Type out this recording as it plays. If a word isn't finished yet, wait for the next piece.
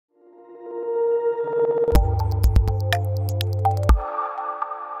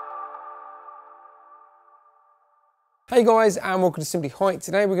Hey guys, and welcome to Simply Hike.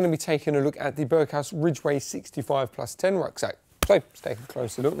 Today we're going to be taking a look at the Berghaus Ridgeway 65+10 rucksack. So let's take a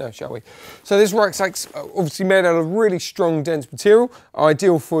closer look now, shall we? So this rucksack's obviously made out of really strong, dense material,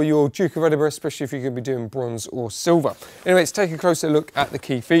 ideal for your Duke of Edinburgh, especially if you're going to be doing bronze or silver. Anyway, let's take a closer look at the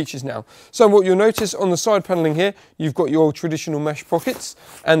key features now. So what you'll notice on the side panelling here, you've got your traditional mesh pockets,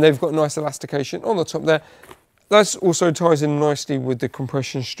 and they've got nice elastication on the top there. That also ties in nicely with the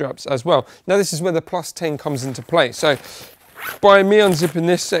compression straps as well. Now this is where the +10 comes into play. So by me unzipping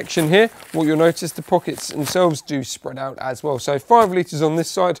this section here, what you'll notice, the pockets themselves do spread out as well. So 5 litres on this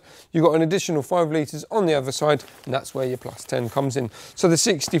side, you've got an additional 5 litres on the other side, and that's where your +10 comes in. So the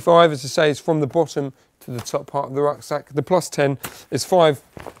 65, as I say, is from the bottom to the top part of the rucksack. The +10 is 5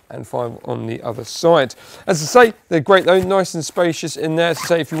 and 5 on the other side. As I say, they're great though, nice and spacious in there. As I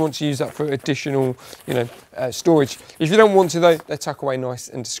say, if you want to use that for additional, storage. If you don't want to though, they tuck away nice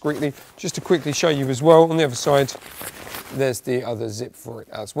and discreetly. Just to quickly show you as well, on the other side, there's the other zip for it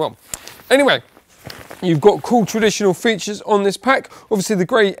as well. Anyway, you've got cool traditional features on this pack. Obviously the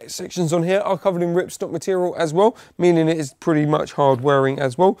grey sections on here are covered in ripstop material as well, meaning it is pretty much hard wearing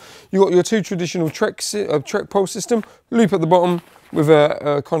as well. You've got your two traditional Trek pole system, loop at the bottom with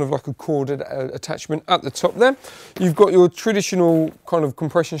a kind of like a corded attachment at the top there. You've got your traditional kind of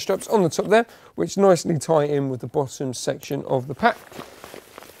compression straps on the top there, which nicely tie in with the bottom section of the pack,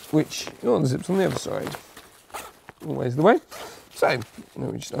 which the zips on the other side. Always the way. So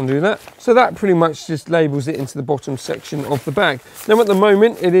let me just undo that. So that pretty much just labels it into the bottom section of the bag. Now at the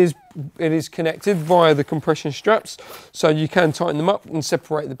moment it is connected via the compression straps, so you can tighten them up and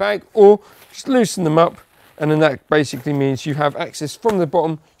separate the bag, or just loosen them up, and then that basically means you have access from the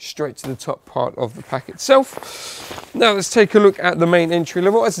bottom straight to the top part of the pack itself. Now let's take a look at the main entry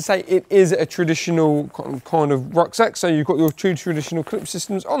level. As I say, it is a traditional kind of rucksack, so you've got your two traditional clip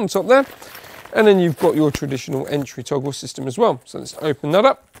systems on the top there. And then you've got your traditional entry toggle system as well. So let's open that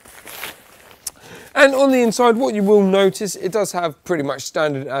up. And on the inside, what you will notice, it does have pretty much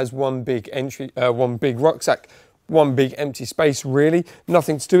standard as one big rucksack, one big empty space really,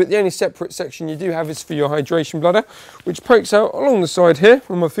 nothing to do it. The only separate section you do have is for your hydration bladder, which pokes out along the side here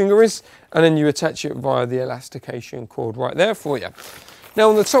where my finger is, and then you attach it via the elastication cord right there for you. Now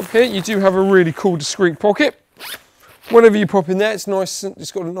on the top here, you do have a really cool discreet pocket. Whatever you pop in there, it's nice,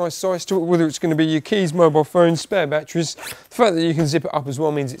 it's got a nice size to it, whether it's going to be your keys, mobile phones, spare batteries. The fact that you can zip it up as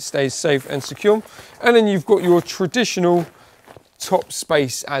well means it stays safe and secure. And then you've got your traditional top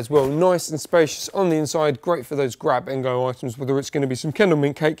space as well, nice and spacious on the inside, great for those grab and go items, whether it's going to be some Kendall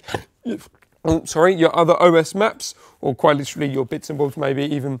mint cake, your other OS maps, or quite literally your bits and bobs, maybe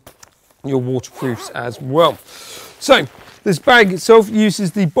even your waterproofs as well. So this bag itself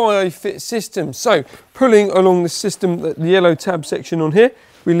uses the BioFit system. So pulling along the system, the yellow tab section on here,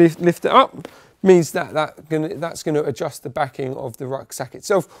 we lift it up, means that's going to adjust the backing of the rucksack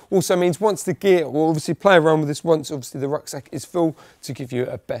itself. Also means once the gear, we'll obviously play around with this once obviously the rucksack is full to give you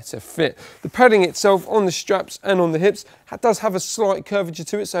a better fit. The padding itself on the straps and on the hips does have a slight curvature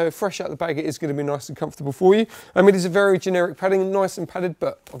to it, so fresh out the bag it is going to be nice and comfortable for you. It is a very generic padding, nice and padded,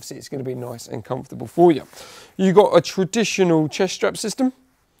 but obviously it's going to be nice and comfortable for you. You've got a traditional chest strap system.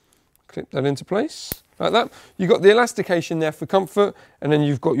 Clip that into place like that. You've got the elastication there for comfort, and then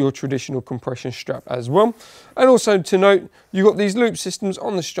you've got your traditional compression strap as well. And also to note, you've got these loop systems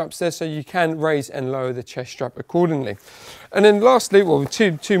on the straps there, so you can raise and lower the chest strap accordingly. And then lastly, well,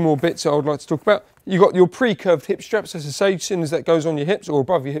 two more bits I would like to talk about. You've got your pre-curved hip straps, as I say, as soon as that goes on your hips, or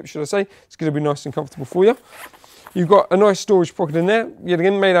above your hips, should I say, it's going to be nice and comfortable for you. You've got a nice storage pocket in there, yet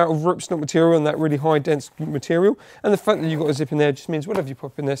again made out of ripstop material and that really high dense material. And the fact that you've got a zip in there just means whatever you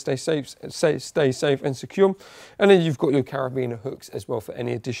pop in there stays safe and secure. And then you've got your carabiner hooks as well for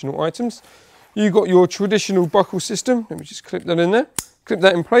any additional items. You've got your traditional buckle system. Let me just clip that in there. Clip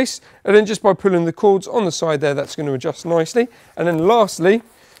that in place. And then just by pulling the cords on the side there, that's going to adjust nicely. And then lastly,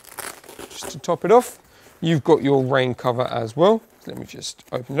 just to top it off, you've got your rain cover as well. Let me just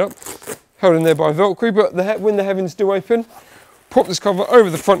open it up. Held in there by Velcro, but when the heavens do open, pop this cover over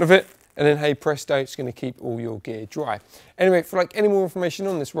the front of it, and then hey presto, it's going to keep all your gear dry. Anyway, for any more information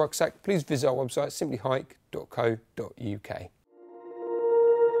on this rucksack, please visit our website, simplyhike.co.uk.